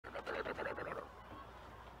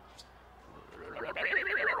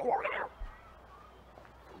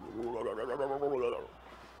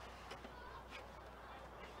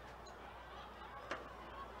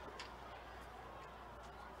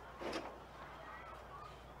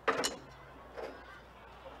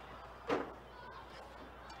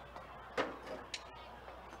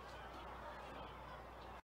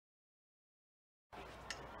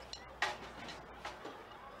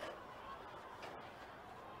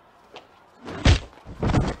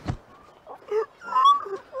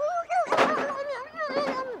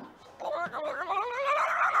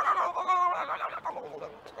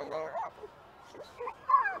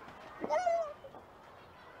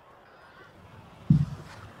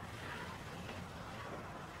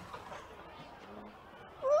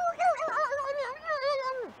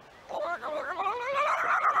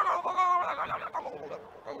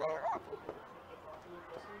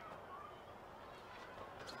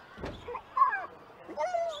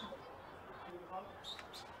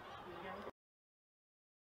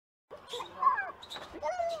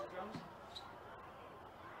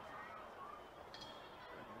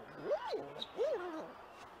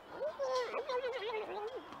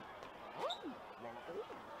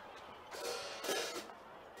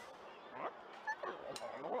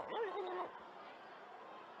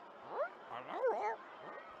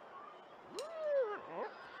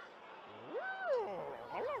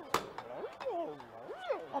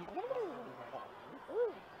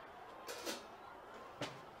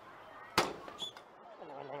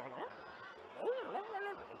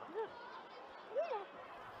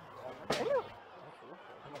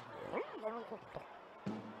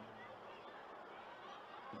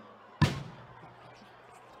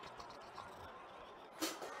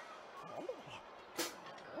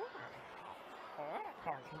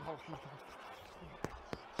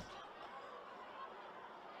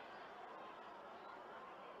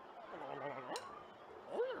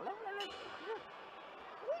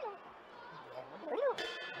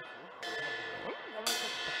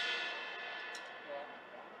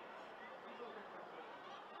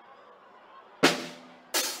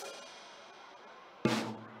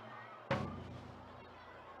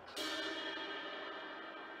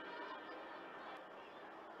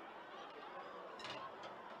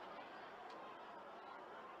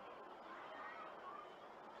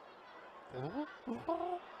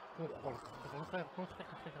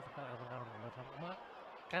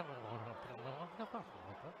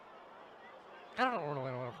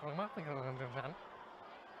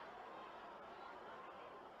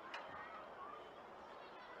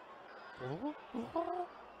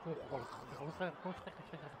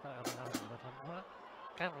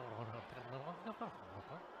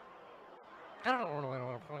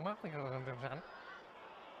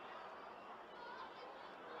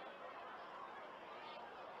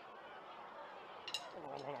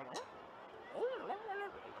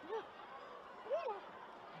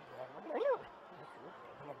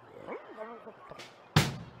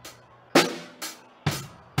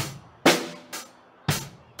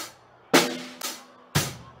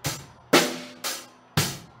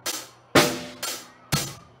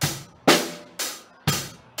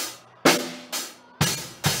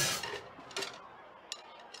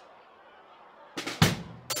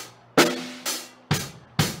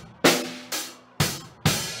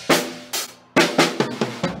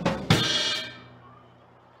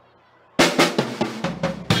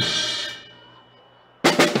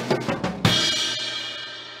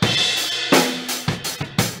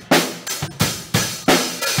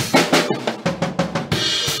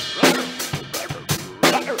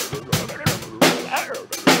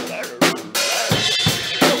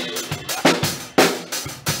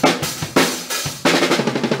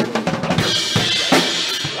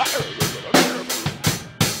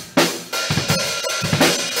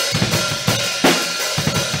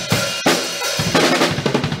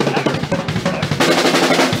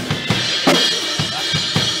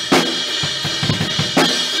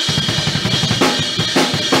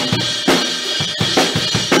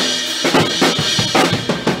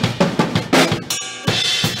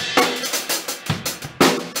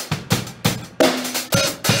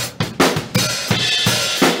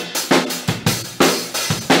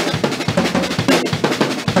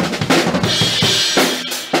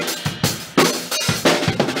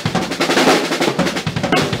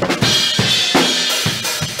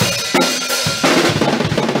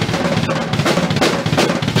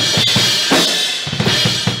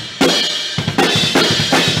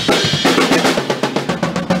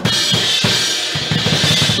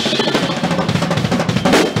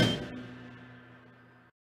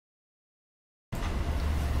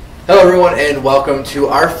Hello everyone and welcome to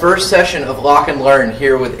our first session of Lock and Learn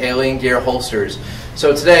here with Alien Gear Holsters.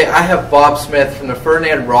 So today I have Bob Smith from the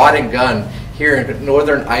Fernan Rod and Gun here in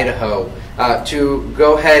northern Idaho to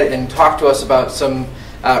go ahead and talk to us about some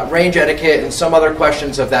range etiquette and some other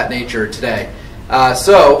questions of that nature today.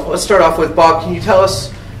 So let's start off with Bob. Can you tell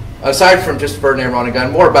us, aside from just Fernan Rod and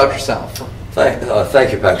Gun, more about yourself?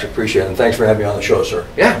 Thank you, Patrick. Appreciate it, and thanks for having me on the show, sir.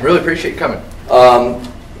 Yeah, really appreciate you coming.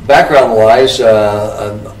 Background-wise,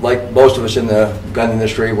 like most of us in the gun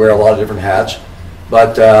industry, wear a lot of different hats.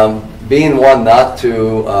 But being one not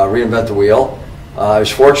to reinvent the wheel, I was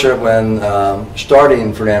fortunate when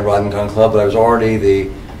starting Fernan Rod and Gun Club, but I was already the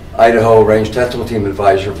Idaho Range Technical Team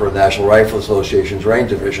Advisor for the National Rifle Association's Range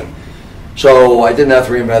Division. So I didn't have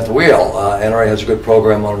to reinvent the wheel. NRA has a good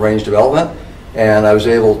program on range development, and I was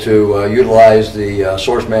able to utilize the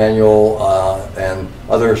source manual and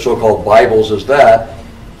other so-called Bibles as that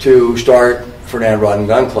to start Fernan Rod and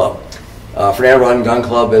Gun Club. Fernan Rod and Gun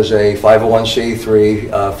Club is a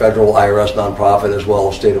 501c3 federal IRS nonprofit as well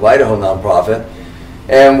as state of Idaho nonprofit,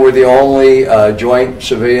 and we're the only joint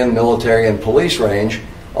civilian, military, and police range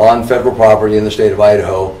on federal property in the state of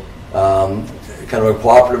Idaho. Kind of a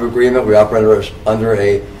cooperative agreement. We operate under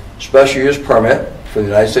a special use permit for the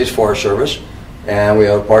United States Forest Service, and we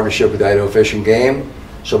have a partnership with the Idaho Fish and Game.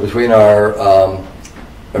 So between our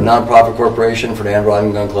nonprofit corporation, Fernan Rod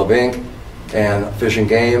and Gun Club Inc., and Fish and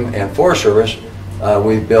Game and Forest Service,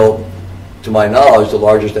 we've built, to my knowledge, the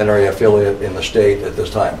largest NRA affiliate in the state at this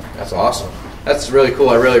time. That's awesome. That's really cool.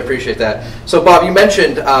 I really appreciate that. So, Bob, you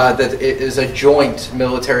mentioned that it is a joint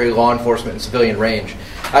military, law enforcement, and civilian range.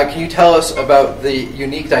 Can you tell us about the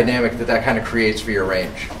unique dynamic that kind of creates for your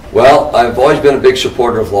range? Well, I've always been a big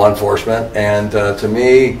supporter of law enforcement, and to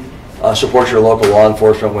me, support your local law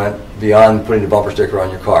enforcement went beyond putting the bumper sticker on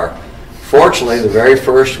your car. Fortunately, the very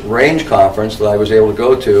first range conference that I was able to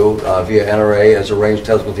go to via NRA as a range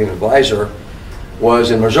technical team advisor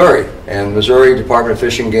was in Missouri. And Missouri Department of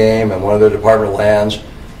Fish and Game and one of their Department of Lands,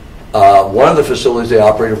 one of the facilities they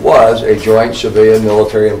operated was a joint civilian,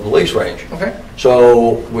 military, and police range. Okay.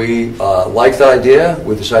 So we liked the idea.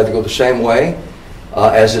 We decided to go the same way.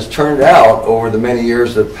 As it's turned out, over the many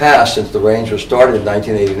years that passed since the range was started in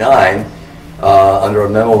 1989, under a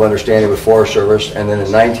memo of understanding with Forest Service, and then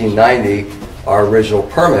in 1990, our original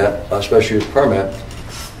permit, special use permit.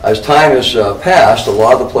 As time has passed, a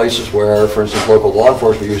lot of the places where, for instance, local law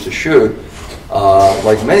enforcement used to shoot,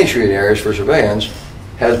 like many shooting areas for civilians,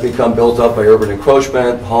 has become built up by urban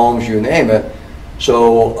encroachment, homes, you name it.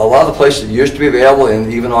 So a lot of the places that used to be available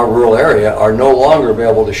in even our rural area are no longer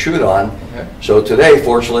available to shoot on. Okay. So today,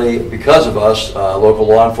 fortunately, because of us, local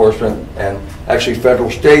law enforcement and actually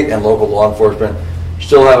federal, state, and local law enforcement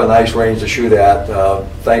still have a nice range to shoot at,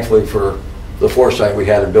 thankfully for the foresight we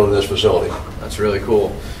had in building this facility. That's really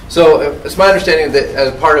cool. So it's my understanding that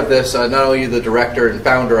as part of this, not only are you the director and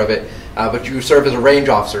founder of it, but you serve as a range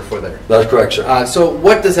officer for there. That's correct, sir. So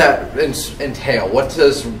what does that entail? What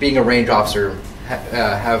does being a range officer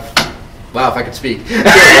have? Wow, if I could speak.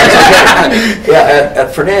 Yeah,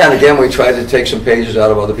 at Fernan, again, we try to take some pages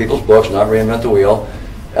out of other people's books, not reinvent the wheel.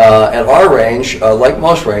 At our range, like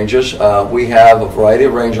most ranges, we have a variety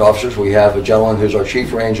of range officers. We have a gentleman who's our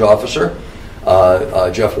chief range officer,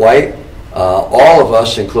 Jeff White. All of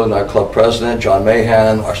us, including our club president, John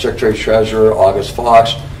Mahan, our secretary-treasurer, August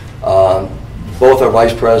Fox, both our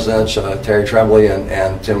vice presidents, Terry Tremblay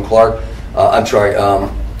and Tim Clark. I'm sorry,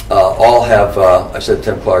 all have, I said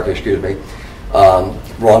Tim Clark, excuse me,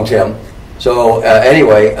 wrong Tim. So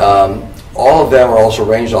anyway, all of them are also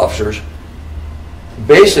range officers.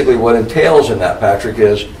 Basically what entails in that, Patrick,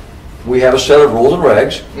 is we have a set of rules and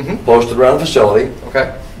regs posted around the facility.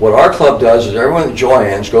 Okay. What our club does is everyone that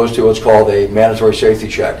joins goes to what's called a mandatory safety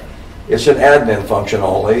check. It's an admin function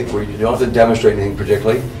only, where you don't have to demonstrate anything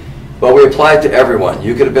particularly, but we apply it to everyone.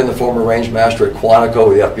 You could have been the former range master at Quantico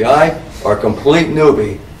with the FBI, or a complete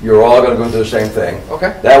newbie. You're all going to go through the same thing.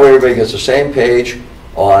 Okay. That way everybody gets the same page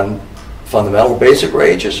on fundamental basic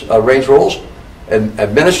range rules, and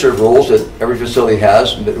administrative rules that every facility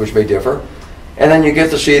has, which may differ. And then you get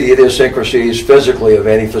to see the idiosyncrasies physically of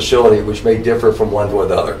any facility, which may differ from one to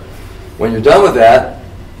another. When you're done with that,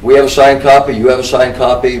 we have a signed copy, you have a signed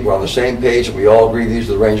copy, we're on the same page, and we all agree these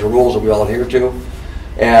are the range of rules that we all adhere to.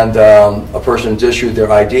 And a person is issued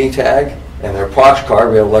their ID tag and their prox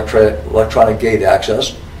card. We have electronic gate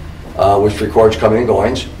access, which records coming and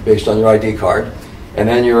goings based on your ID card. And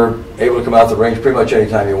then you're able to come out the range pretty much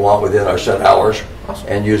anytime you want within our set hours. Awesome.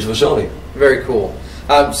 And use the facility. Very cool.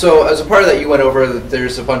 So as a part of that, you went over that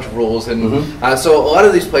there's a bunch of rules, and so a lot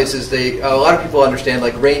of these places, a lot of people understand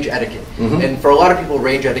like range etiquette, and for a lot of people,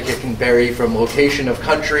 range etiquette can vary from location of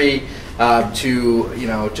country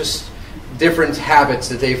to just different habits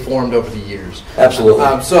that they formed over the years.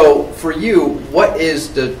 Absolutely. So for you, what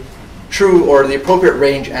is the true or the appropriate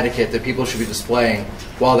range etiquette that people should be displaying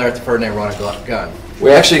while they're at the Fernan Rod and Gun?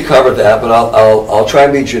 We actually covered that, but I'll try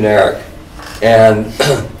and be generic. And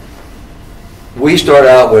we start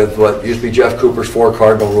out with what used to be Jeff Cooper's 4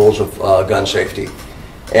 cardinal rules of gun safety.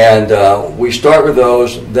 And we start with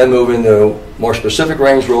those, then move into more specific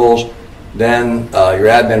range rules, then your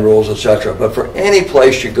admin rules, etc. But for any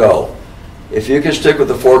place you go, if you can stick with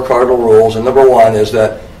the 4 cardinal rules, and number 1 is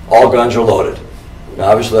that all guns are loaded.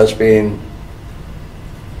 Now obviously that's being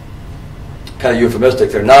kind of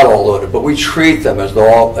euphemistic. They're not all loaded, but we treat them as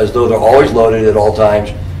though they're always loaded at all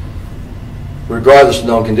times, regardless of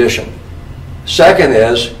known condition. Second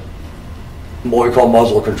is what we call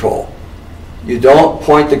muzzle control. You don't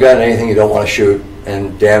point the gun at anything you don't want to shoot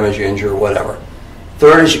and damage, injure, whatever.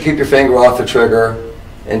 Third is you keep your finger off the trigger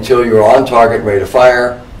until you're on target and ready to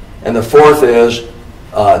fire. And the fourth is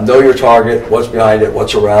know your target, what's behind it,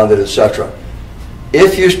 what's around it, etc.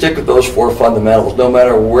 If you stick with those 4 fundamentals, no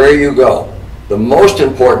matter where you go, the most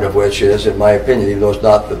important of which is, in my opinion, even though it's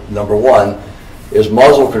not the number 1, is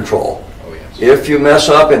muzzle control. Oh, yes. If you mess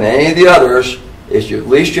up in any of the others, at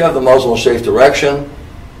least you have the muzzle in a safe direction.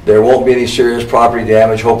 There won't be any serious property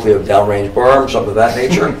damage, hopefully of downrange berm, something of that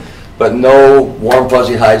nature, but no warm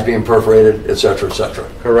fuzzy hides being perforated, etc., etc.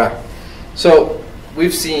 Correct. So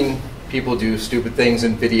we've seen people do stupid things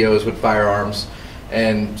in videos with firearms,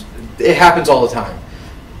 and it happens all the time,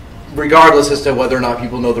 regardless as to whether or not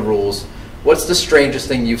people know the rules. What's the strangest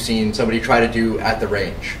thing you've seen somebody try to do at the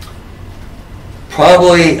range?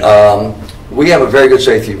 Probably, we have a very good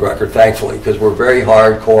safety record, thankfully, because we're very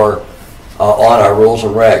hardcore on our rules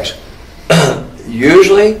and regs.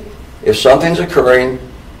 Usually, If something's occurring,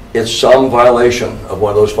 it's some violation of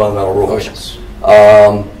one of those fundamental rules.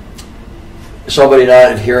 Oh, yes. Somebody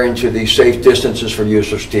not adhering to the safe distances for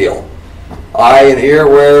use of steel. Eye and ear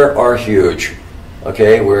wear are huge.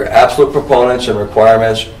 Okay, we're absolute proponents and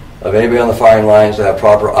requirements of anybody on the firing lines to have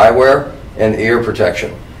proper eyewear and ear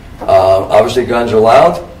protection. Obviously, guns are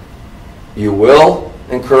loud. You will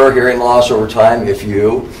incur hearing loss over time if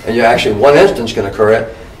you, and you actually, one instance can occur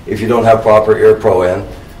it if you don't have proper ear pro in.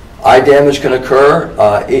 Eye damage can occur,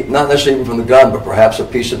 not necessarily even from the gun, but perhaps a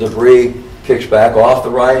piece of debris kicks back off the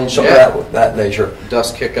range, some of that nature.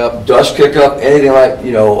 Dust kick up. Dust kick up, anything like,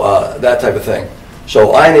 that type of thing.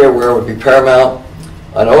 So eye and ear wear would be paramount.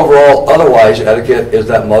 An overall, otherwise, etiquette is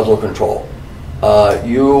that muzzle control.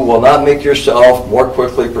 You will not make yourself more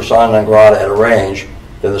quickly persona non grata at a range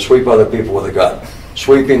than to sweep other people with a gun.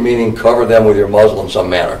 Sweeping meaning cover them with your muzzle in some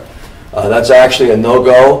manner. That's actually a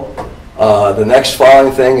no-go. The next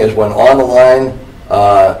following thing is when on the line,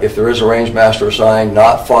 if there is a range master assigned,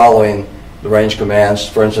 not following the range commands,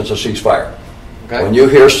 for instance, a ceasefire. Okay. When you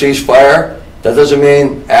hear ceasefire, that doesn't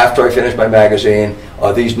mean after I finish my magazine,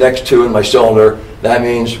 these next two in my cylinder. That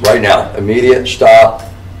means right now, immediate stop,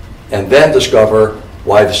 and then discover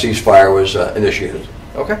why the ceasefire was initiated.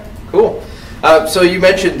 Okay, cool. So you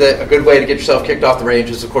mentioned that a good way to get yourself kicked off the range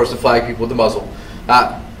is, of course, to flag people with the muzzle.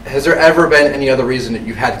 Has there ever been any other reason that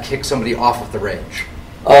you've had to kick somebody off of the range?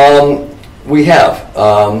 We have.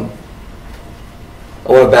 I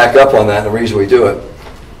want to back up on that and the reason we do it.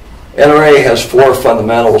 NRA has 4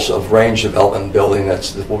 fundamentals of range development and building.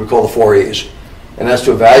 That's what we call the 4 E's. And that's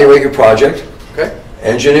to evaluate your project, okay,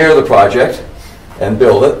 engineer the project, and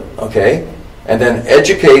build it, okay, and then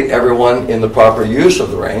educate everyone in the proper use of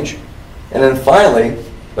the range. And then finally,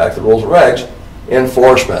 back to the rules and regs,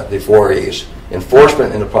 enforcement, the 4 E's.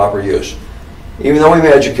 Enforcement in the proper use. Even though we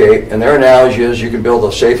may educate, and their analogy is you can build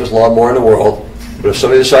the safest lawnmower in the world, but if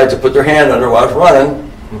somebody decides to put their hand under while it's running,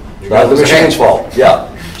 it's not the machine's fault. Yeah.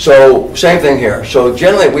 So same thing here. So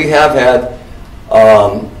generally we have had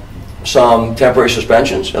some temporary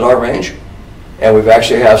suspensions in our range, and we've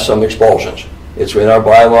actually had some expulsions. It's in our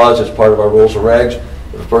bylaws, it's part of our rules and regs.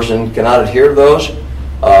 If a person cannot adhere to those,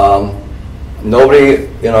 nobody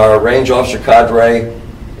in our range officer cadre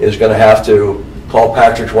is going to have to call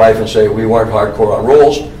Patrick's wife and say, we weren't hardcore on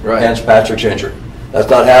rules, hence Patrick's injured. That's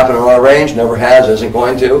not happening in our range, never has, isn't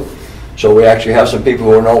going to. So we actually have some people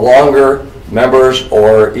who are no longer members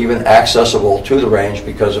or even accessible to the range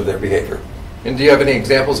because of their behavior. And do you have any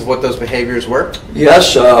examples of what those behaviors were?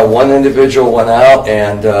 Yes, one individual went out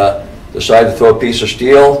and decided to throw a piece of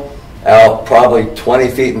steel out probably 20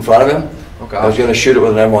 feet in front of him. Okay. I was going to shoot it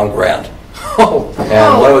with an M1 Grand. Oh.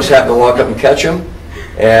 And one of us happened to walk up and catch him,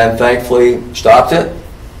 and thankfully stopped it.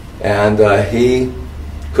 And he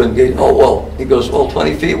couldn't get, he goes,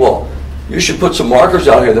 20 feet, you should put some markers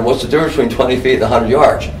out here. Then what's the difference between 20 feet and 100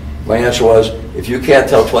 yards? My answer was, if you can't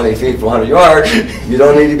tell 20 feet from 100 yards, you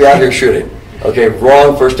don't need to be out here shooting. Okay,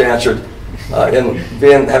 wrong first answer. Having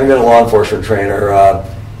been a law enforcement trainer,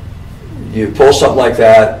 you pull something like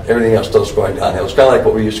that, everything else starts going downhill. It's kind of like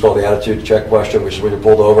what we used to call the attitude check question, which is when you're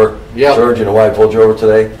pulled over. Yep. Sir, do you know why I pulled you over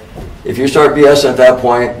today? If you start BSing at that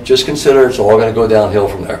point, just consider it's all going to go downhill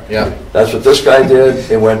from there. Yeah. That's what this guy did.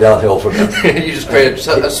 It went downhill from there. You just created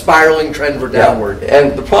a spiraling trend for downward. Yeah.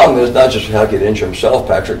 And the problem is not just how he get injured himself,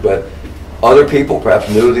 Patrick, but other people, perhaps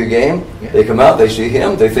new to the game, they come out, they see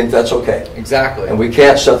him, they think that's okay. Exactly. And we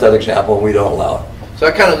can't set that example, and we don't allow it. So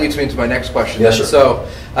that kind of leads me into my next question. Yes, sir.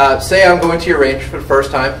 So say I'm going to your range for the first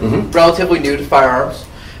time, relatively new to firearms.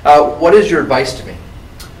 What is your advice to me?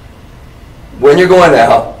 When you're going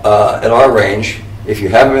out at our range, if you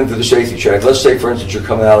haven't been through the safety check, let's say, for instance, you're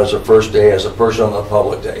coming out as a first day, as a person on the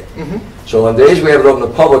public day. So on days we have it open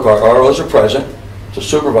to public, our ROs are present to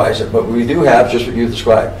supervise it, but we do have just what you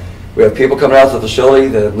described. We have people coming out to the facility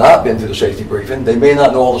that have not been through the safety briefing. They may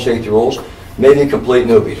not know all the safety rules, maybe complete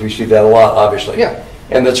newbies. We see that a lot, obviously. Yeah.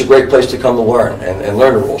 And that's a great place to come to learn and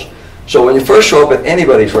learn the rules. So when you first show up at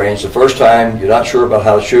anybody's range the first time, you're not sure about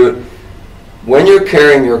how to shoot, when you're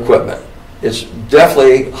carrying your equipment, it's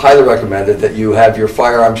definitely highly recommended that you have your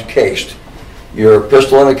firearms cased. Your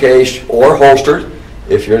pistol in a case or holstered.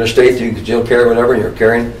 If you're in a state that you can conceal carry whatever and you're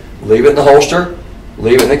carrying, leave it in the holster,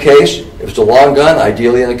 leave it in the case. If it's a long gun,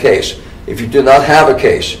 ideally in a case. If you do not have a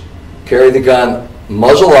case, carry the gun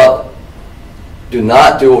muzzle up. Do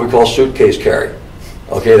not do what we call suitcase carry.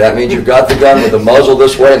 Okay, that means you've got the gun with the muzzle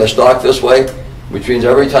this way and the stock this way, which means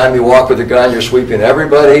every time you walk with the gun, you're sweeping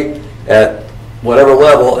everybody at whatever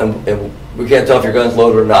level, and we can't tell if your gun's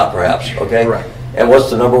loaded or not, perhaps, okay? Right. And what's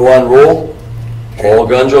the number one rule? All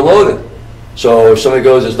guns are loaded. So if somebody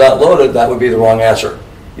goes, it's not loaded, that would be the wrong answer.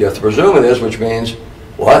 You have to presume it is, which means,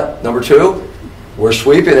 what? Number 2, we're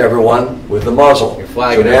sweeping everyone with the muzzle. You're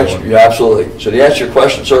flagging everyone. Yeah, absolutely. So to answer your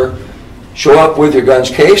question, sir, show up with your guns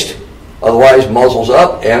cased, otherwise muzzles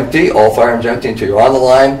up, empty, all firearms empty until you're on the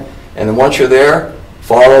line, and then once you're there,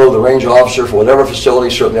 follow the range officer for whatever facility,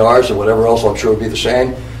 certainly ours, and whatever else I'm sure would be the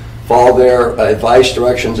same. Follow their advice,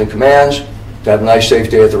 directions, and commands to have a nice, safe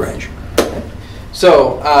day at the range.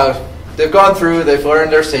 So they've gone through, they've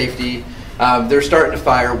learned their safety, they're starting to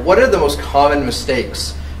fire. What are the most common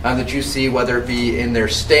mistakes that you see, whether it be in their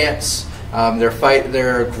stance,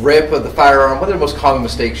 their grip of the firearm? What are the most common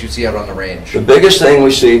mistakes you see out on the range? The biggest thing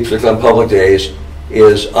we see, particularly on public days,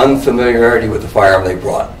 is unfamiliarity with the firearm they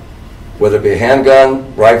brought. Whether it be a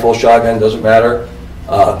handgun, rifle, shotgun, doesn't matter.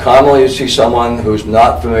 Commonly you see someone who's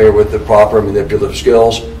not familiar with the proper manipulative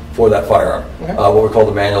skills for that firearm, what we call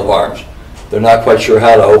the manual of arms. They're not quite sure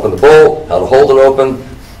how to open the bolt, how to hold it open,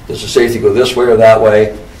 does the safety go this way or that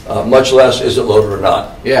way, much less is it loaded or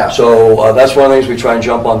not. Yeah. So that's one of the things we try and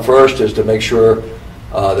jump on first, is to make sure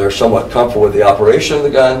they're somewhat comfortable with the operation of the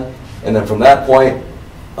gun, and then from that point,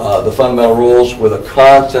 the fundamental rules with a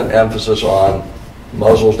constant emphasis on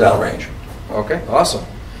muzzles downrange. Okay, awesome.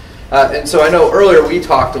 And so I know earlier we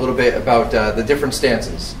talked a little bit about the different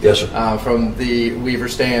stances. Yes, sir. From the Weaver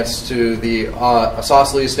stance to the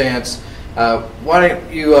isosceles stance. Why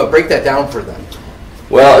don't you break that down for them?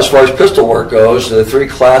 Well, as far as pistol work goes, the 3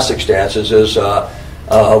 classic stances is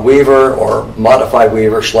Weaver or modified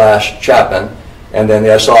Weaver / Chapman, and then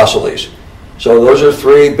the isosceles. So those are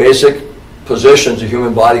 3 basic positions the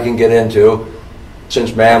human body can get into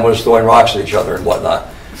since man was throwing rocks at each other and whatnot.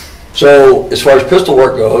 So as far as pistol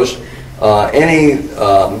work goes, any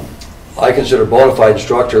I consider bona fide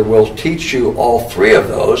instructor will teach you all 3 of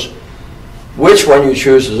those. Which one you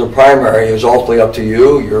choose as a primary is ultimately up to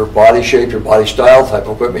you, your body shape, your body style, type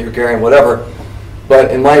of equipment you're carrying, whatever.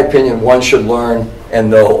 But in my opinion, one should learn and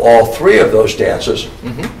know all 3 of those stances,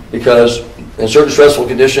 because in certain stressful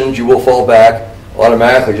conditions you will fall back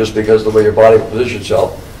automatically just because of the way your body will position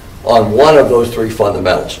itself on one of those 3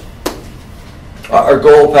 fundamentals. Our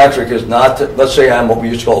goal, Patrick, is not to, let's say I'm what we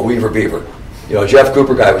used to call a Weaver Beaver. You know, Jeff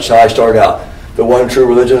Cooper guy, which is how I started out. The one true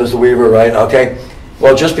religion is the Weaver, right? Okay.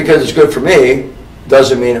 Well, just because it's good for me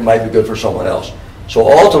doesn't mean it might be good for someone else.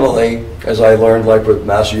 So ultimately, as I learned, like with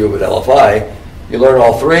Master U at LFI, you learn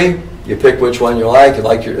all 3, you pick which one you like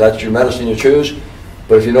that's your medicine you choose.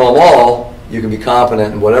 But if you know them all, you can be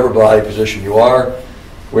competent in whatever body position you are.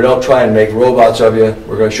 We don't try and make robots of you.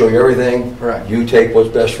 We're going to show you everything. Correct. You take what's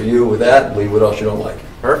best for you with that and leave what else you don't like.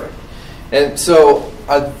 Perfect. And so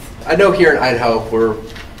I know here in Idaho we're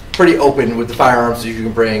pretty open with the firearms that you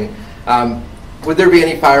can bring. Would there be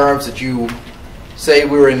any firearms that you, say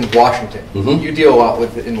we were in Washington, you deal a lot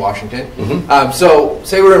with in Washington, so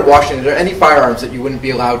say we're in Washington, are there any firearms that you wouldn't be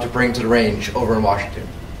allowed to bring to the range over in Washington?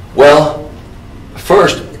 Well,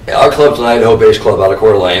 first, our club's an Idaho-based club out of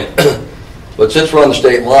Coeur d'Alene. But since we're on the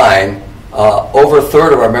state line, over a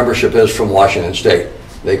third of our membership is from Washington State.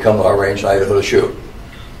 They come to our range in Idaho to shoot.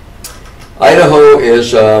 Idaho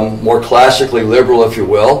is more classically liberal, if you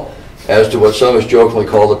will, as to what some of us jokingly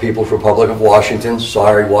call the People's Republic of Washington.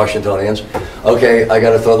 Sorry, Washingtonians. Okay, I got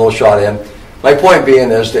to throw a little shot in. My point being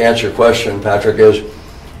is, to answer your question, Patrick, is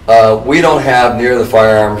we don't have near the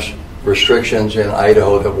firearms restrictions in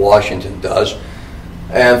Idaho that Washington does.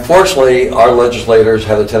 And fortunately, our legislators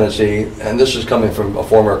have a tendency, and this is coming from a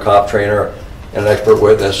former cop trainer and an expert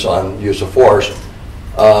witness on use of force,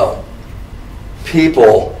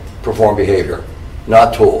 people perform behavior,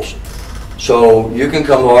 not tools. So you can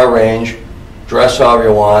come to our range, dress however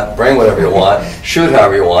you want, bring whatever you want, shoot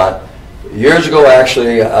however you want. Years ago,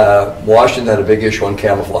 actually, Washington had a big issue on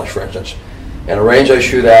camouflage, for instance. And a range I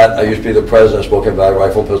shoot at, I used to be the president of Spokane Valley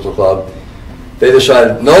Rifle and Pistol Club. They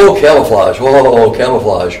decided, no camouflage, whoa,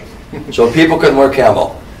 camouflage. So people couldn't wear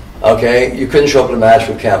camo, okay? You couldn't show up at a match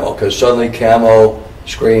with camo, because suddenly camo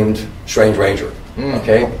screamed Strange Ranger,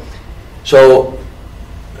 okay? So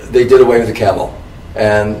they did away with the camo.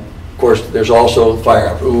 And of course, there's also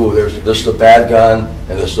firearms. Ooh, this is a bad gun,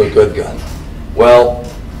 and this is a good gun. Well,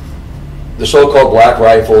 the so-called black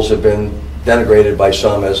rifles have been denigrated by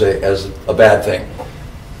some as a bad thing.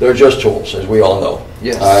 They're just tools, as we all know.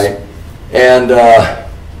 Yes. All right? And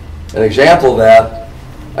an example of that,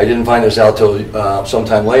 I didn't find this out till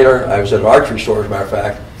sometime later. I was at an archery store, as a matter of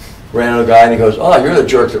fact, ran into a guy and he goes, "Oh, you're the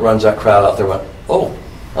jerk that runs that crowd out there." I went, "Oh,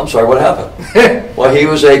 I'm sorry, what happened?" Well, he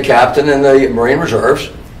was a captain in the Marine Reserves.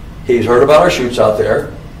 He's heard about our shoots out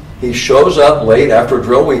there. He shows up late after a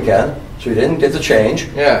drill weekend, so he didn't get the change.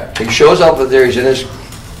 Yeah. He shows up there, he's in his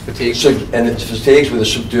fatigues, and his fatigues with a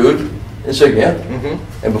subdued insignia.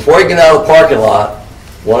 And before he get out of the parking lot,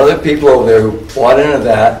 one of the people over there who bought into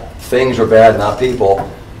that, things are bad, not people,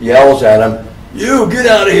 yells at him, "You get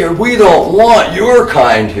out of here, we don't want your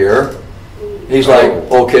kind here." He's like,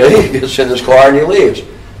 okay, he gets in his car and he leaves.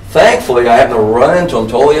 Thankfully, I happened to run into him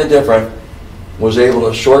totally indifferent, was able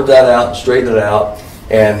to sort that out and straighten it out,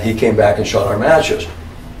 and he came back and shot our matches.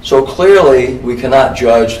 So clearly, we cannot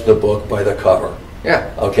judge the book by the cover. Yeah.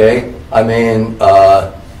 Okay? I mean,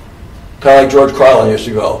 kind of like George Carlin used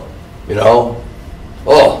to go, you know,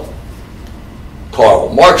 "Oh, Karl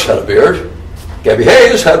Marx had a beard. Gabby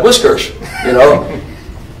Hayes had whiskers." You know,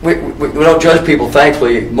 we don't judge people,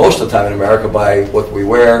 thankfully, most of the time in America by what we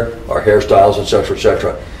wear, our hairstyles, etc.,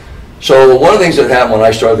 etc. So one of the things that happened when I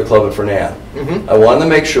started the club at Fernan, I wanted to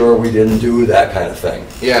make sure we didn't do that kind of thing.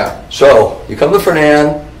 Yeah. So you come to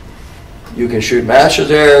Fernan, you can shoot matches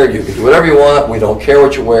there, you can do whatever you want. We don't care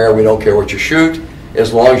what you wear, we don't care what you shoot,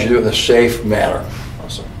 as long as you do it in a safe manner.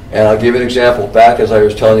 Awesome. And I'll give you an example. Back, as I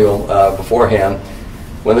was telling you beforehand,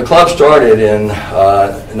 when the club started in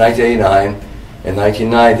 1989 and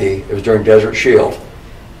 1990, it was during Desert Shield.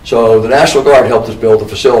 So the National Guard helped us build the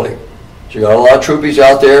facility. So you got a lot of troopies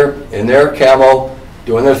out there in their camo,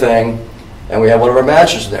 doing their thing, and we had one of our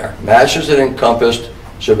matches in there. Matches that encompassed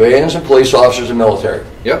civilians and police officers and military.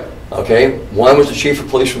 Yep. Okay, one was the chief of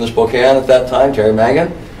police from the Spokane at that time, Terry Mangan.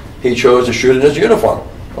 He chose to shoot in his uniform.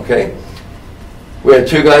 Okay, we had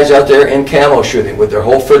two guys out there in camo shooting with their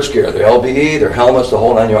whole Fritz gear, their LBE, their helmets, the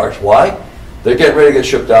whole 9 yards. Why? They're getting ready to get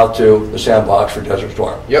shipped out to the sandbox for Desert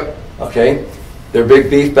Storm. Yep. Okay, their big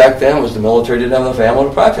beef back then was the military didn't have enough ammo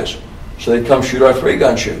to practice, so they'd come shoot our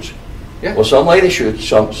 3-gun shoots. Yeah. Well, some lady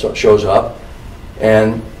shows up,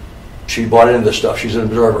 and she bought into this stuff. She's an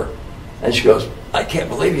observer, and she goes, "I can't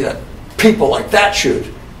believe you let people like that shoot."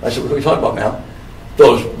 I said, "What are you talking about, ma'am?"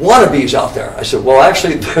 "Those wannabes out there." I said, "Well,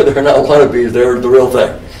 actually, they're not wannabes. They're the real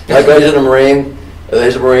thing. That guy's in the Marine,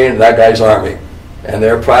 he's a Marine, and that guy's Army. And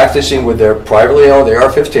they're practicing with their privately owned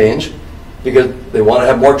AR-15s because they want to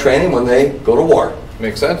have more training when they go to war."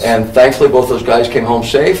 Makes sense. And thankfully, both those guys came home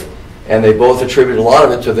safe, and they both attributed a lot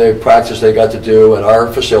of it to the practice they got to do at our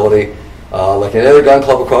facility, like any other gun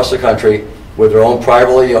club across the country, with their own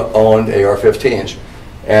privately owned AR-15s.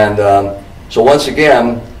 And so once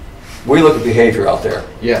again, we look at behavior out there.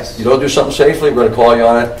 Yes. You don't do something safely, we're going to call you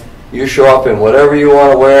on it. You show up in whatever you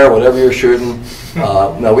want to wear, whatever you're shooting.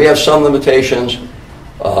 Now, we have some limitations,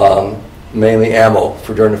 mainly ammo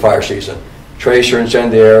for during the fire season. Tracer,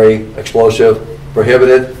 incendiary, explosive,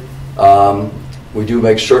 prohibited. We do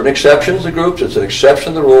make certain exceptions to groups. It's an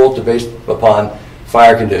exception to the rule based upon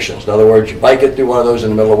fire conditions. In other words, you might get through one of those in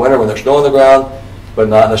the middle of winter when there's snow on the ground, but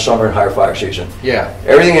not in the summer and higher fire season. Yeah.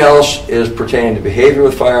 Everything else is pertaining to behavior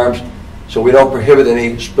with firearms, so we don't prohibit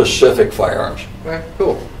any specific firearms. Okay,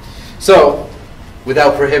 cool. So,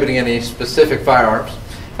 without prohibiting any specific firearms,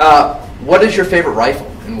 what is your favorite rifle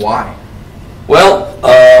and why? Well,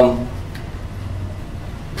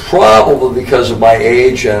 probably because of my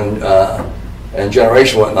age and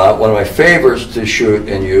generation and whatnot, one of my favorites to shoot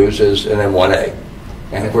and use is an M1A.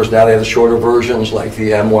 And of course now they have the shorter versions like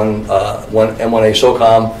the M1A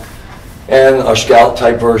SOCOM and our Scout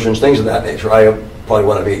type versions, things of that nature. I have probably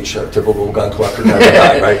one of each, a typical gun collector type of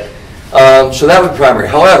guy, right? So that would be primary.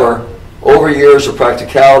 However, over years of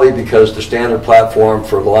practicality, because the standard platform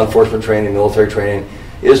for law enforcement training, military training,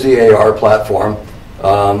 is the AR platform,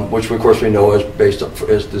 which of course we know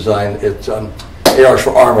is designed. It's AR's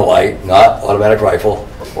for armor light, not automatic rifle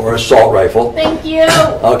or assault rifle. Thank you.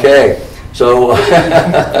 Okay, so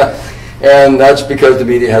and that's because the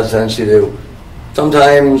media has a tendency to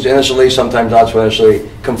sometimes innocently, sometimes not so innocently,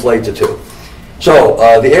 conflate the two. So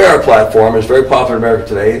the AR platform is very popular in America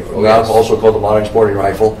today. Now also called the modern sporting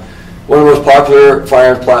rifle. One of the most popular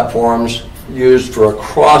firearms platforms used for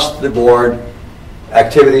across the board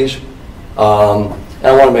activities. And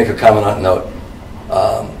I want to make a comment on note.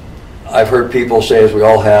 I've heard people say, as we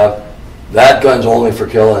all have, that gun's only for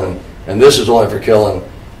killing, and this is only for killing.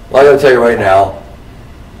 Well, I got to tell you right now,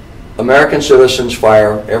 American citizens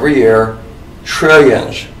fire every year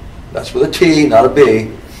trillions, that's with a T, not a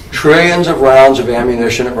B, trillions of rounds of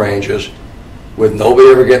ammunition at ranges with nobody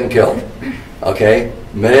ever getting killed. Okay?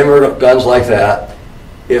 Many of them are guns like that.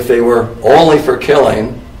 If they were only for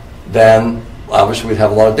killing, then obviously we'd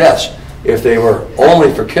have a lot of deaths. If they were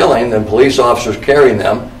only for killing, then police officers carrying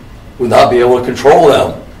them would not be able to control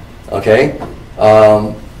them. Okay?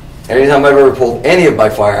 Anytime I've ever pulled any of my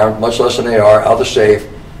firearms, much less an AR, out of the safe,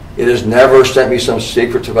 it has never sent me some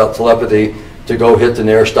secret about telepathy to go hit the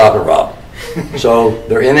nearest stop and rob. So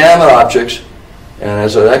they're inanimate objects, and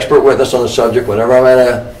as an expert witness on the subject, whenever I'm at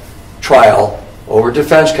a trial over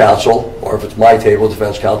defense counsel, or if it's my table,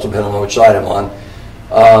 defense counsel, depending on which side I'm on,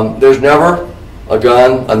 There's never a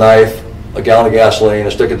gun, a knife, a gallon of gasoline,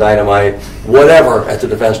 a stick of dynamite, whatever at the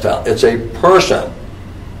defense town. It's a person.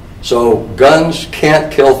 So guns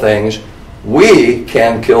can't kill things. We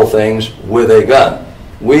can kill things with a gun.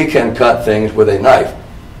 We can cut things with a knife.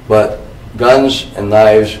 But guns and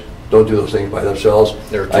knives don't do those things by themselves.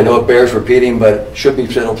 I know it bears repeating, but it should be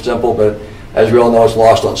simple, but as we all know, it's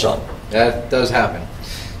lost on some. That does happen.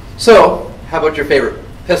 So, how about your favorite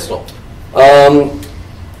pistol?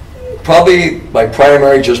 Probably my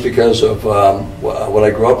primary, just because of what I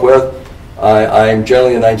grew up with. I'm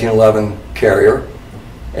generally a 1911 carrier,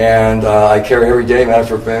 and I carry every day.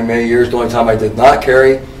 For many years, the only time I did not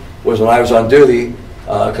carry was when I was on duty,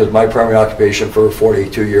 because my primary occupation for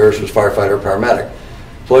 42 years was firefighter paramedic.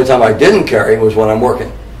 The only time I didn't carry was when I'm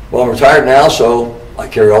working. Well, I'm retired now, so I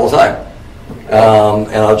carry all the time.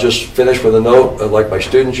 And I'll just finish with a note, like my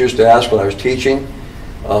students used to ask when I was teaching,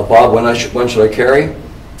 Bob, when should I carry?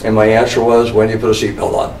 And my answer was, when do you put a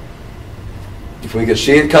seatbelt on? If we could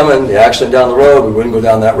see it coming, the accident down the road, we wouldn't go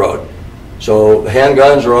down that road. So the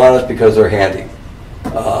handguns are on us because they're handy.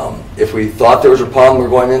 If we thought there was a problem we're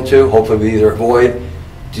going into, hopefully we either avoid,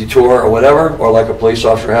 detour, or whatever, or like a police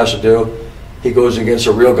officer has to do, he goes and gets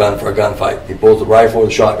a real gun for a gunfight. He pulls the rifle or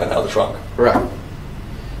the shotgun out of the trunk. Correct.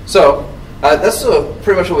 So, that's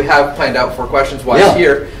pretty much what we have planned out for questions-wise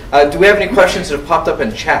here. Do we have any questions that have popped up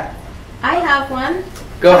in chat? I have one.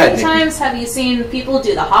 Go ahead. How many times have you seen people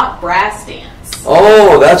do the hot brass dance?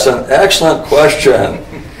 Oh, that's an excellent question.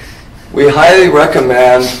 We highly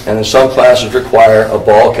recommend, and in some classes require, a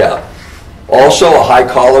ball cap. Also a high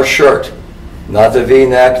collar shirt, not the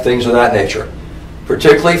V-neck, things of that nature.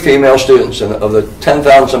 Particularly female students. And of the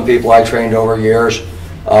 10,000 people I trained over years,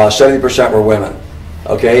 70% were women.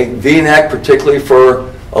 Okay, V-neck, particularly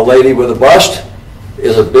for a lady with a bust,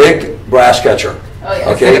 is a big brass catcher. Oh, yes.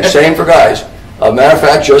 Okay, same for guys. Matter of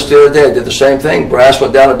fact, just the other day I did the same thing. Brass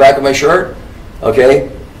went down the back of my shirt.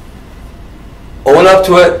 Okay, own up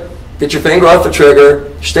to it. Get your finger off the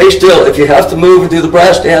trigger. Stay still. If you have to move and do the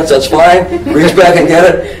brass dance, that's fine. Reach back and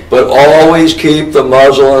get it. But always keep the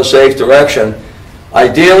muzzle in a safe direction.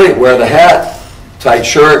 Ideally, wear the hat, tight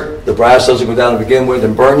shirt. The brass doesn't go down to begin with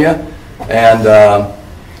and burn you. And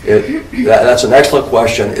that's an excellent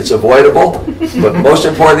question. It's avoidable. But most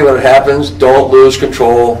importantly, when it happens, don't lose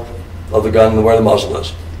control of the gun and where the muzzle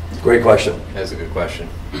is. Great question. That's a good question.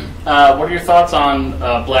 What are your thoughts on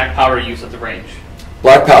black powder use at the range?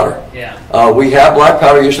 Black powder. Yeah. We have black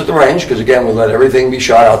powder used at the range because, again, we let everything be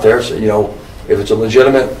shot out there. So, you know, if it's a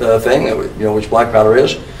legitimate thing, you know, which black powder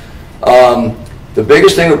is. The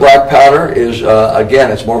biggest thing with black powder is,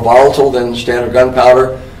 again, it's more volatile than standard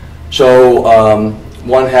gunpowder. So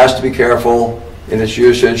one has to be careful in its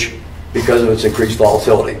usage because of its increased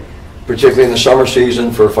volatility, particularly in the summer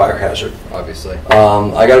season for a fire hazard. Obviously.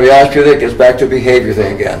 I got to be honest with you, it gets back to a behavior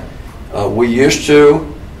thing again. We used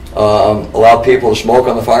to allow people to smoke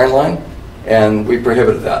on the firing line, and we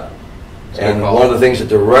prohibited that. And one of the things that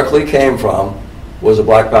directly came from was a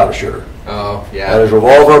black powder shooter. Oh, yeah. Had his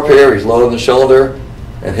revolver up here, he's loading the cylinder,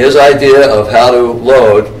 and his idea of how to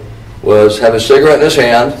load was have a cigarette in his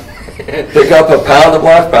hand, pick up a pound of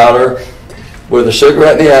black powder with a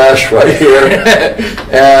cigarette in the ash right here,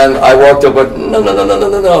 and I walked up and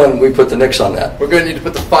no, and we put the nix on that. We're going to need to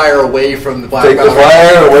put the fire away from the black powder. Take the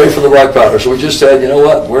fire away from the black powder. So we just said, you know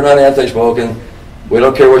what, we're not anti-smoking. We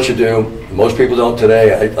don't care what you do. Most people don't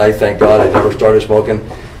today. I thank God I never started smoking.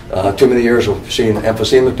 Too many years of seeing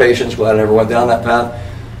emphysema patients. Glad I never went down that path.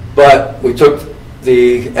 But we took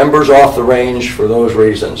the embers off the range for those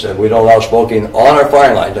reasons, and we don't allow smoking on our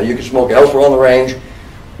firing lines. Now you can smoke elsewhere on the range,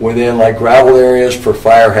 within like gravel areas for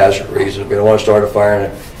fire hazard reasons. We don't want to start a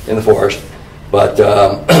fire in the forest. But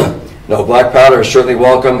no, black powder is certainly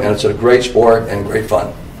welcome, and it's a great sport and great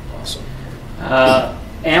fun. Awesome.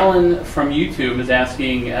 Alan from YouTube is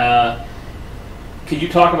asking, could you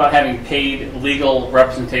talk about having paid legal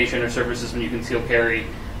representation or services when you conceal carry?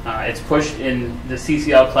 It's pushed in the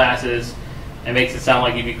CCL classes and makes it sound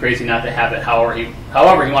like you'd be crazy not to have it. However,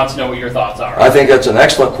 he wants to know what your thoughts are. I think that's an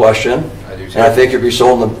excellent question. I do too. And I think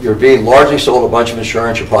you're being largely sold a bunch of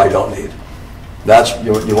insurance you probably don't need.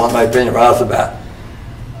 You want my opinion right off the bat.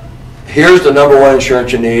 Here's the number one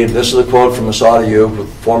insurance you need. This is a quote from Masada Yub,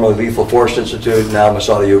 formerly Lethal Force Institute, now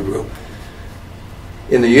Masada Yub Group.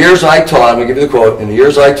 In the years I taught, I'm going to give you the quote, in the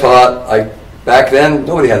years I taught, back then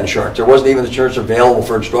nobody had insurance. There wasn't even insurance available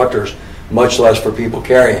for instructors, much less for people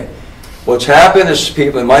carrying. What's happened is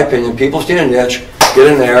people, in my opinion, people see a niche, get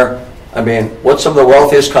in there. I mean, what's some of the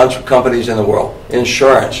wealthiest companies in the world?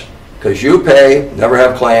 Insurance. Because you pay, never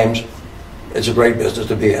have claims. It's a great business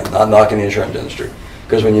to be in, not knocking the insurance industry.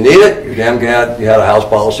 Because when you need it, you're damn glad you had a house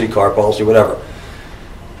policy, car policy, whatever.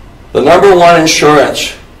 The number one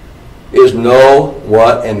insurance is know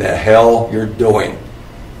what in the hell you're doing.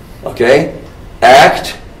 Okay?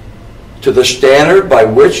 Act to the standard by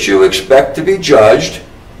which you expect to be judged,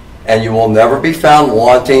 and you will never be found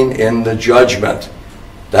wanting in the judgment.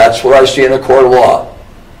 That's what I see in a court of law.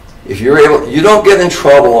 If you're able, you don't get in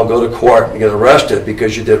trouble and go to court and get arrested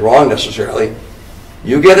because you did wrong necessarily.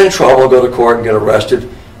 You get in trouble and go to court and get arrested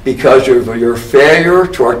because of your failure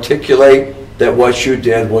to articulate that what you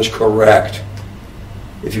did was correct.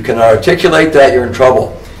 If you can articulate that, you're in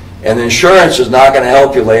trouble. And insurance is not going to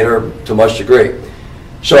help you later to much degree.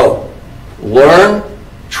 So, learn,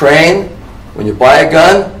 train. When you buy a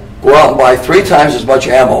gun, go out and buy 3 times as much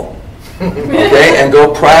ammo. Okay? And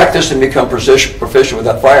go practice and become proficient with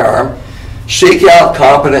that firearm. Seek out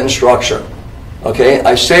competent instruction. Okay?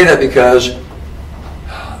 I say that because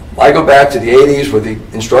I go back to the 80s with the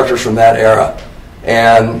instructors from that era.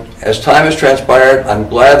 And as time has transpired, I'm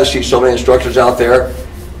glad to see so many instructors out there.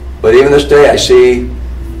 But even this day, I see,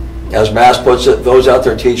 as Mass puts it, those out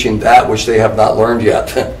there teaching that which they have not learned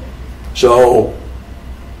yet. So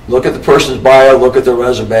look at the person's bio, look at their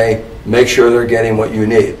resume, make sure they're getting what you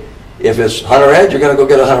need. If it's hunter ed, you're going to go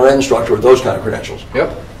get a hunter ed instructor with those kind of credentials.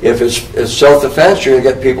 Yep. If it's self-defense, you're going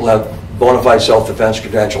to get people who have bona fide self-defense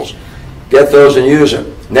credentials. Get those and use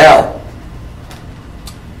them. Now,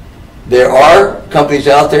 there are companies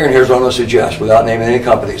out there, and here's what I'm going to suggest, without naming any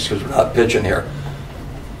companies, because we're not pitching here.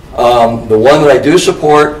 The one that I do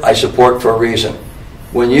support, I support for a reason.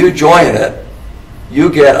 When you join it, you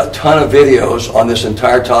get a ton of videos on this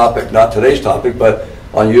entire topic, not today's topic, but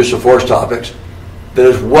on use of force topics, that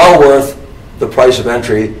is well worth the price of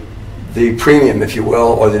entry, the premium, if you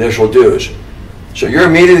will, or the initial dues. So you're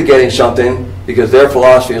immediately getting something, because their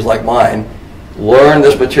philosophy is like mine. Learn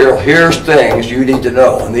this material. Here's things you need to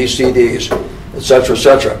know on these CDs, etc.,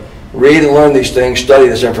 etc. Read and learn these things, study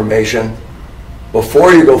this information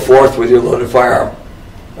before you go forth with your loaded firearm.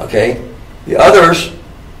 Okay? The others,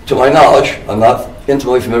 to my knowledge, I'm not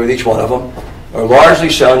intimately familiar with each one of them, are largely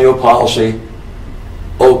selling you a policy.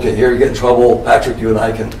 Okay, here you get in trouble, Patrick, you and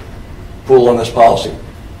I can pool on this policy.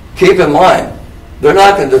 Keep in mind, they're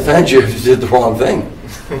not going to defend you if you did the wrong thing.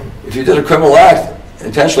 If you did a criminal act,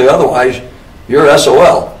 intentionally otherwise, you're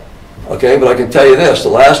SOL. Okay, but I can tell you this, the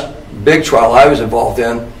last big trial I was involved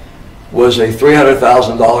in was a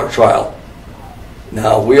 $300,000 trial.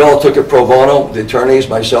 Now, we all took it pro bono, the attorneys,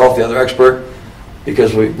 myself, the other expert,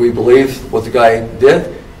 because we believe what the guy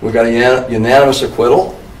did. We got a unanimous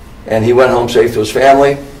acquittal, and he went home safe to his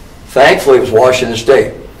family. Thankfully, it was Washington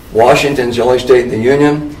State. Washington's the only state in the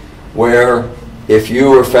union where if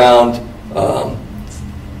you were found,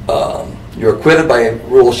 you're acquitted by a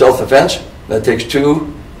rule of self-defense. That takes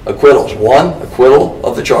 2 acquittals. 1, acquittal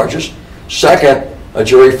of the charges. 2nd, a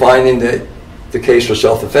jury finding that the case was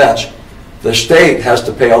self-defense. The state has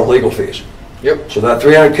to pay all the legal fees. Yep. So that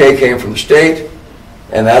 $300K came from the state,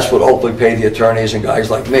 and that's what ultimately paid the attorneys and guys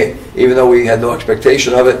like me. Even though we had no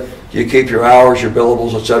expectation of it, you keep your hours, your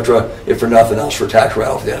billables, etc., if for nothing else, for tax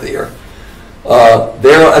write-off at the end of the year.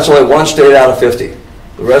 That's only 1 state out of 50.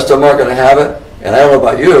 The rest of them aren't going to have it, and I don't know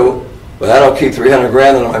about you, but I don't keep 300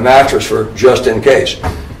 grand on my mattress for just in case.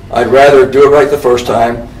 I'd rather do it right the first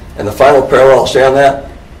time. And the final parallel I'll say on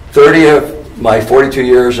that, 30 of my 42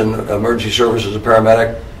 years in emergency service as a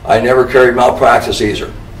paramedic, I never carried malpractice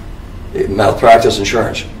either. Malpractice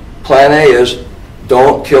insurance. Plan A is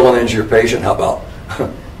don't kill and injure your patient. How about?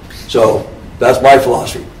 So that's my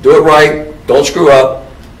philosophy. Do it right. Don't screw up.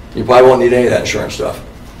 You probably won't need any of that insurance stuff.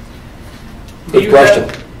 Good question.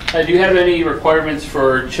 Do you have any requirements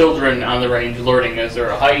for children on the range learning? Is there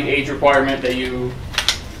a height, age requirement that you...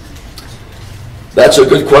 That's a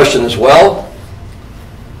good question as well.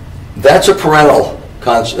 That's a parental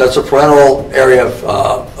area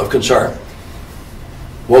of concern.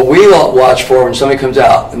 What we watch for when somebody comes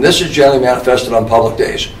out, and this is generally manifested on public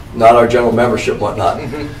days, not our general membership and whatnot.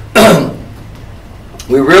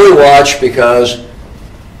 We really watch because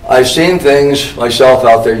I've seen things myself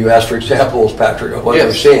out there. You asked for examples, Patrick, of what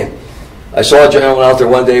I've seen. I saw a gentleman out there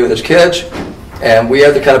one day with his kids, and we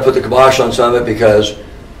had to kind of put the kibosh on some of it because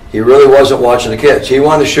he really wasn't watching the kids. He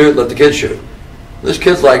wanted to shoot, let the kids shoot. This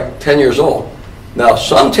kid's like 10 years old. Now,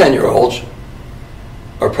 some 10-year-olds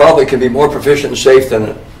probably can be more proficient and safe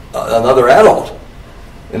than another adult.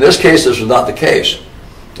 In this case, this was not the case.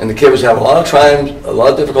 And the kid was having a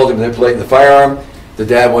lot of difficulty manipulating the firearm. The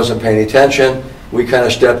dad wasn't paying attention. We kind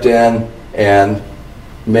of stepped in and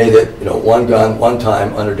made it, one gun, one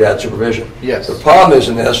time under dad's supervision. Yes. The problem is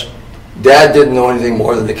in this, dad didn't know anything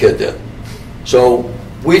more than the kid did. So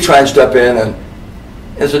we try and step in and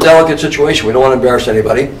it's a delicate situation. We don't want to embarrass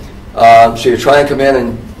anybody. So you try and come in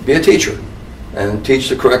and be a teacher and teach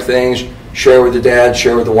the correct things, share with the dad,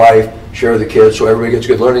 share with the wife, share with the kids, so everybody gets a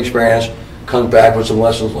good learning experience, comes back with some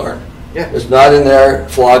lessons learned. Yeah. It's not in there,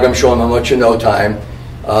 flog them, show them how much you know time.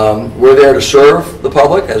 We're there to serve the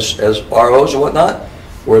public as ROs and whatnot.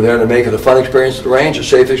 We're there to make it a fun experience at the range, a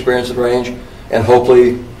safe experience at the range, and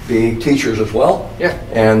hopefully be teachers as well. Yeah.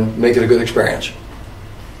 And make it a good experience.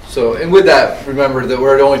 So, and with that, remember that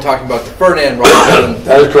we're only talking about the Fernan rod.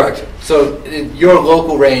 That is correct. So your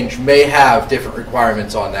local range may have different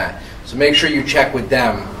requirements on that. So make sure you check with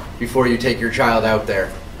them before you take your child out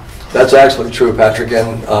there. That's absolutely true, Patrick.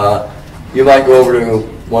 And you might go over to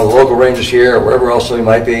one of the local ranges here or wherever else they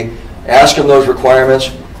might be, ask them those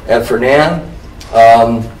requirements. At Fernan,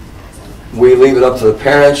 we leave it up to the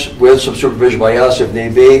parents with some supervision by us if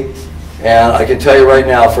need be. And I can tell you right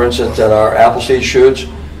now, for instance, at our Appleseed shoots,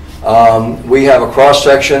 we have a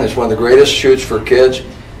cross-section. It's one of the greatest shoots for kids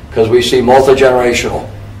because we see multi-generational.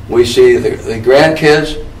 We see the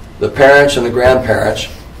grandkids, the parents, and the grandparents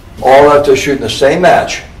all out there shooting the same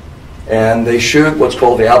match. And they shoot what's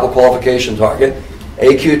called the Apple qualification target.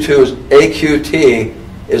 AQT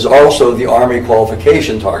is also the Army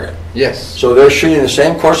qualification target. Yes. So they're shooting the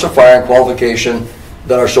same course of fire and qualification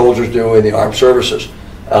that our soldiers do in the armed services.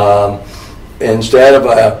 Instead of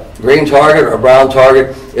a green target or a brown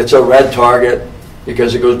target, it's a red target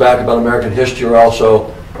because it goes back about American history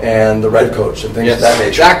also and the redcoats and things of that nature.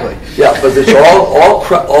 Exactly. Yeah, but it's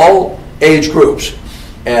all age groups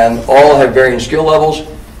and all have varying skill levels.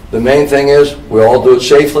 The main thing is we all do it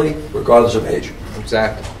safely regardless of age.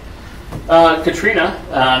 Exactly. Katrina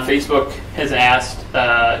on Facebook has asked,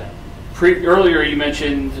 earlier you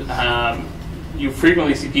mentioned you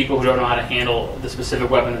frequently see people who don't know how to handle the specific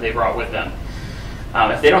weapon that they brought with them.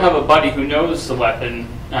 If they don't have a buddy who knows the weapon,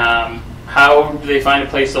 how do they find a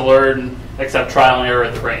place to learn except trial and error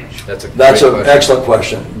at the range? That's an excellent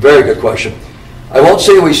question. Very good question. I won't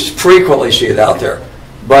say we frequently see it out there,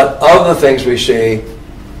 but of the things we see,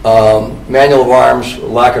 manual of arms,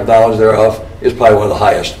 lack of knowledge thereof, is probably one of the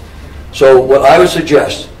highest. So what I would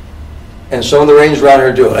suggest, and some of the ranges around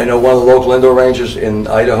here do it, I know one of the local indoor ranges in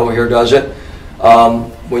Idaho here does it,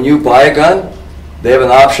 when you buy a gun, they have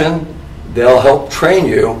an option, they'll help train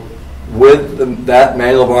you with that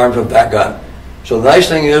manual of arms of that gun. So the nice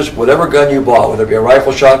thing is, whatever gun you bought, whether it be a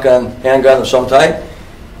rifle, shotgun, handgun of some type,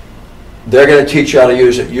 they're going to teach you how to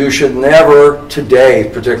use it. You should never, today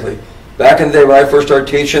particularly, back in the day when I first started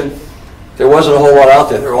teaching, there wasn't a whole lot out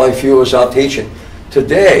there. There were only a few of us out teaching.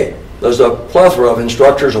 Today, there's a plethora of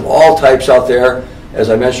instructors of all types out there. As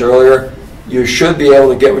I mentioned earlier, you should be able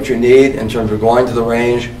to get what you need in terms of going to the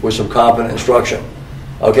range with some competent instruction.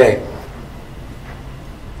 Okay,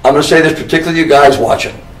 I'm going to say this particularly to you guys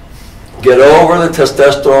watching. Get over the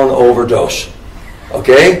testosterone overdose.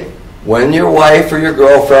 Okay? When your wife or your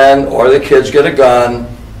girlfriend or the kids get a gun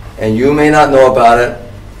and you may not know about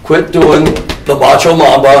it, quit doing the macho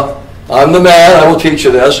mamba. I'm the man, I will teach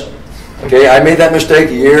you this. Okay, I made that mistake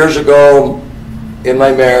years ago in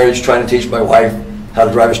my marriage trying to teach my wife how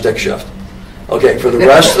to drive a stick shift. Okay, for the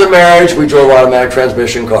rest of the marriage, we drove automatic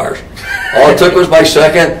transmission cars. All it took was my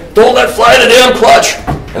second, don't let fly the damn clutch.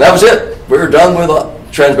 And that was it. We were done with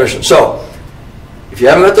transmission. So, if you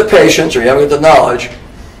haven't got the patience or you haven't got the knowledge,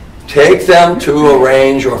 take them to a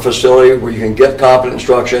range or a facility where you can get competent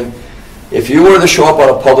instruction. If you were to show up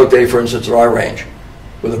on a public day, for instance, at our range,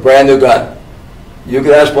 with a brand new gun, you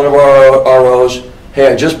could ask one of our ROs,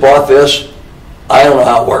 hey, I just bought this, I don't know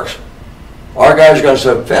how it works. Our guys are going to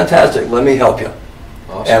say, fantastic, let me help you.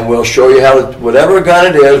 Awesome. And we'll show you how to, whatever gun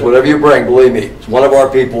it is, whatever you bring, believe me, it's one of our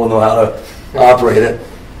people will know how to operate it.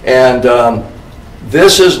 And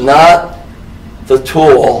this is not the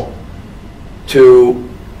tool to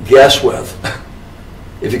guess with.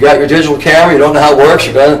 If you got your digital camera, you don't know how it works,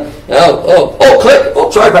 you're going, click,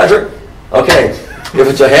 oh, sorry, Patrick. Okay, if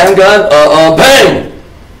it's a handgun, bang!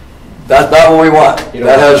 That's not what we want.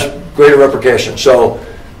 That has greater repercussions. So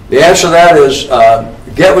the answer to that is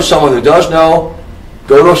get with someone who does know,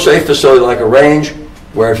 go to a safe facility like a range,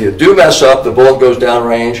 where if you do mess up, the bullet goes down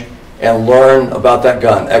range, and learn about that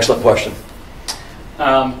gun. Excellent question.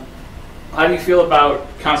 How do you feel about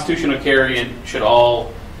constitutional carry, and should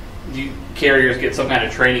all carriers get some kind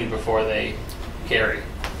of training before they carry?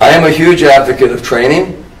 I am a huge advocate of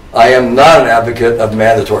training. I am not an advocate of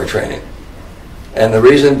mandatory training. And the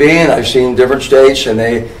reason being, I've seen different states,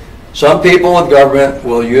 and some people in government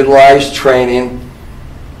will utilize training,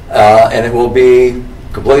 and it will be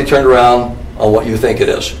completely turned around on what you think it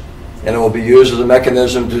is. And it will be used as a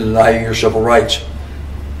mechanism to deny you your civil rights.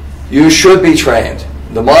 You should be trained.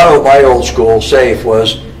 the motto of my old school, SAFE,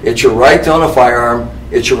 was, it's your right to own a firearm,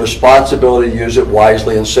 it's your responsibility to use it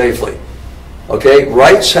wisely and safely. Okay,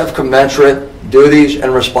 rights have commensurate duties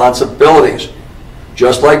and responsibilities.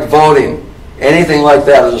 Just like voting, anything like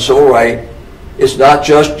that is a civil right. It's not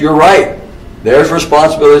just your right. There's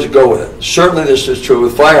responsibilities to go with it. Certainly this is true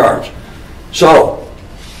with firearms. So,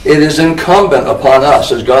 it is incumbent upon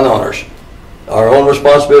us as gun owners, our own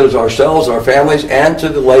responsibilities to ourselves, our families, and to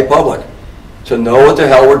the lay public, to know what the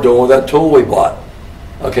hell we're doing with that tool we bought.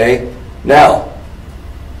 Okay? Now,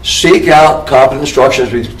 seek out competent instruction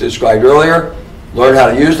as we described earlier. Learn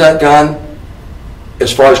how to use that gun.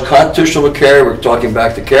 As far as constitutional carry, we're talking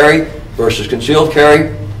back to carry versus concealed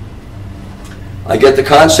carry. I get the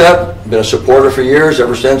concept. Been a supporter for years,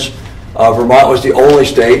 ever since Vermont was the only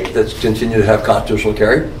state that's continued to have constitutional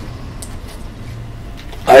carry.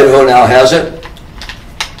 Idaho now has it.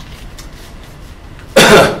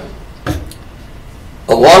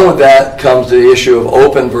 Along with that comes the issue of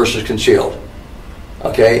open versus concealed.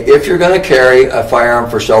 Okay, if you're going to carry a firearm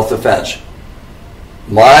for self-defense,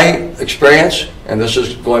 my experience, and this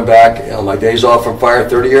is going back my days off from fire,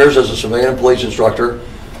 30 years as a civilian police instructor,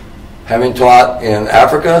 having taught in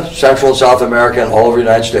Africa, Central and South America, and all over the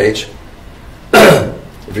United States,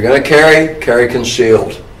 if you're going to carry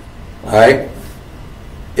concealed. All right?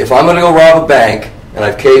 If I'm going to go rob a bank and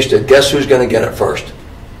I've cased it, guess who's going to get it first?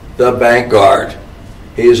 The bank guard.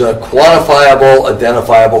 He is a quantifiable,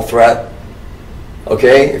 identifiable threat.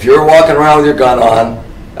 Okay? If you're walking around with your gun on,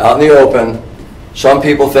 out in the open, some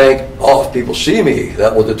people think, oh, if people see me,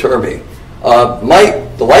 that will deter me.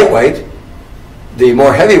 The lightweight, the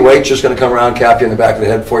more heavyweight, just going to come around, cap you in the back of the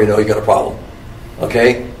head before you know you got a problem.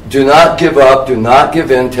 Okay? Do not give up. Do not give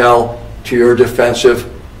intel to your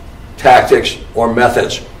defensive tactics or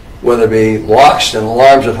methods, whether it be locks and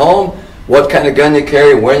alarms at home, what kind of gun you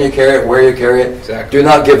carry, when you carry it, where you carry it. Exactly. Do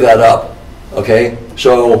not give that up. Okay?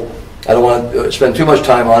 So I don't want to spend too much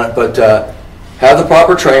time on it, but have the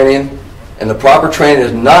proper training. And the proper training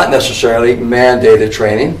is not necessarily mandated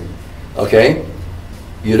training. Okay?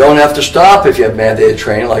 You don't have to stop if you have mandated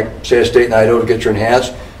training, like say a state in Idaho to get your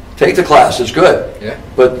enhanced. Take the class, it's good. Yeah.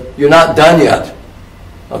 But you're not done yet.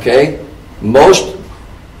 Okay? Most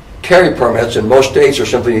carry permits in most states are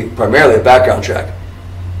simply primarily a background check.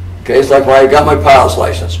 Okay, it's like when I got my pilot's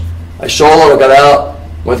license. I soloed, I got out,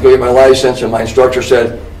 went to go get my license, and my instructor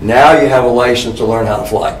said, now you have a license to learn how to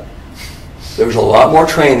fly. There's a lot more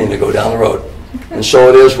training to go down the road. And so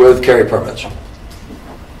it is with carry permits.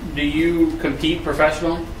 Do you compete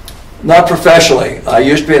professionally? Not professionally. I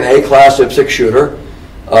used to be an A-class IPSC shooter.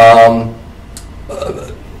 I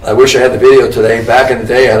wish I had the video today. Back in the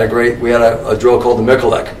day, we had a drill called the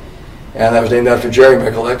Mec-Gar, and that was named after Jerry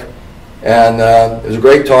Mec-Gar. And it was a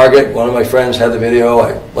great target. One of my friends had the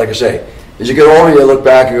video. Like I say, as you get older, you look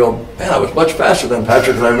back and you go, man, I was much faster than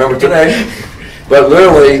Patrick than I remember today. But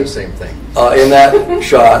literally, the same thing. In that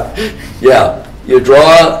shot, yeah, you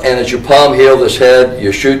draw, and as you palm heal this head,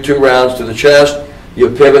 you shoot 2 rounds to the chest, you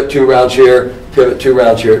pivot 2 rounds here, pivot 2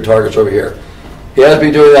 rounds here, target's over here. He has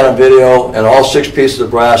me doing that on video, and all 6 pieces of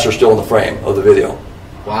brass are still in the frame of the video.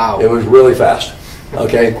 Wow. It was really fast.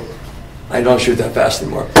 Okay? I don't shoot that fast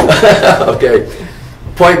anymore. Okay.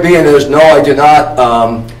 Point being is, no, I do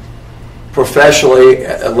not professionally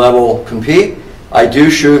level compete. I do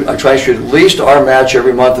shoot, I try to shoot at least our match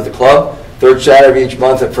every month at the club, 3rd Saturday of each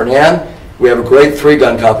month at Fernan. We have a great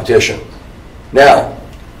 3-gun competition. Now,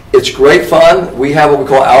 it's great fun. We have what we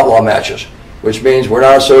call outlaw matches, which means we're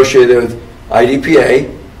not associated with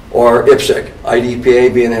IDPA or IPSC.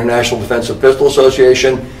 IDPA being the International Defensive Pistol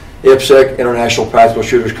Association, IPSC, International Practical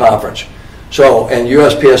Shooters Conference. So, and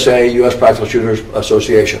USPSA, US Practical Shooters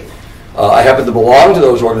Association. I happen to belong to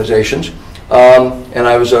those organizations, and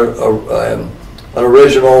I was an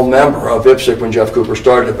original member of IPSC when Jeff Cooper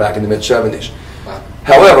started it back in the mid-70s. Wow.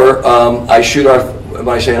 However, I shoot when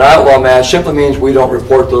I say an outlaw match, simply means we don't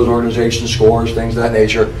report those organizations' scores, things of that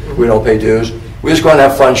nature. We don't pay dues. We just go and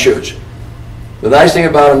have fun shoots. The nice thing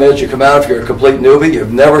about them is you come out, if you're a complete newbie,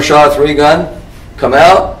 you've never shot a 3-gun, come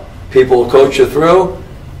out, people will coach you through.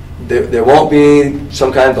 There won't be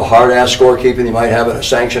some kind of a hard-ass scorekeeping you might have at a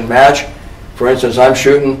sanctioned match. For instance, I'm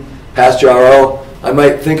shooting past JRO. I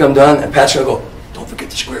might think I'm done, and Pat's going to go, don't forget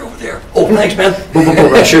the square over there. Oh, thanks, man. Boom, boom, boom,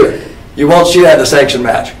 and I shoot it. You won't see that in a sanctioned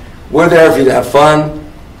match. We're there for you to have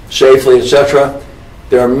fun, safely, etc.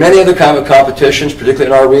 There are many other kind of competitions, particularly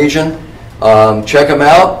in our region. Check them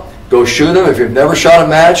out. Go shoot them. If you've never shot a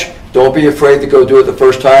match, don't be afraid to go do it the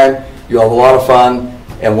first time. You'll have a lot of fun.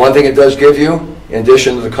 And one thing it does give you, in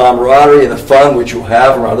addition to the camaraderie and the fun which you'll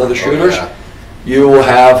have around other shooters, you will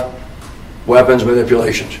have weapons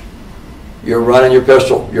manipulations. you're running your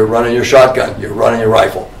pistol, you're running your shotgun, you're running your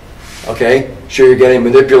rifle. Okay? So you're getting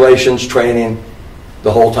manipulations, training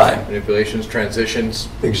the whole time. Manipulations, transitions.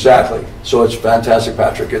 Exactly. So it's fantastic,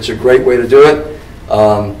 Patrick. It's a great way to do it.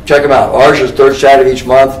 Check them out. Ours is third Saturday each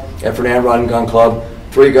month at Fernan Rod and Gun Club.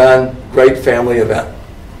 3-gun, great family event.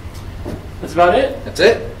 That's about it. That's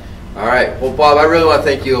it. All right. Well, Bob, I really want to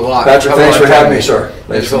thank you a lot. Patrick, thanks for having me, sir.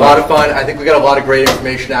 It's a lot of fun. I think we got a lot of great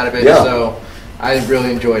information out of it, Yeah. so I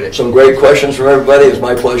really enjoyed it. Some great questions from everybody. It's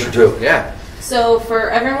my pleasure, too. Yeah. So for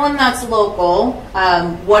everyone that's local,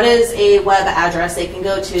 what is a web address they can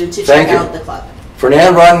go to check Thank you. out the club?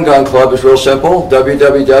 Fernan Rod and Gun Club is real simple,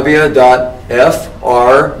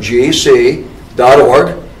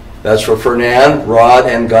 www.frgc.org. That's for Fernan Rod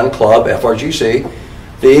and Gun Club, FRGC.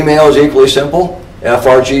 The email is equally simple,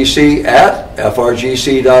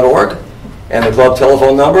 frgc@frgc.org. And the club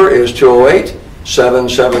telephone number is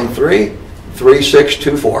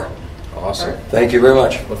 208-773-3624. Awesome. Thank you very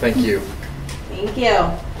much. Well, thank you. Thank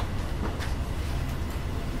you.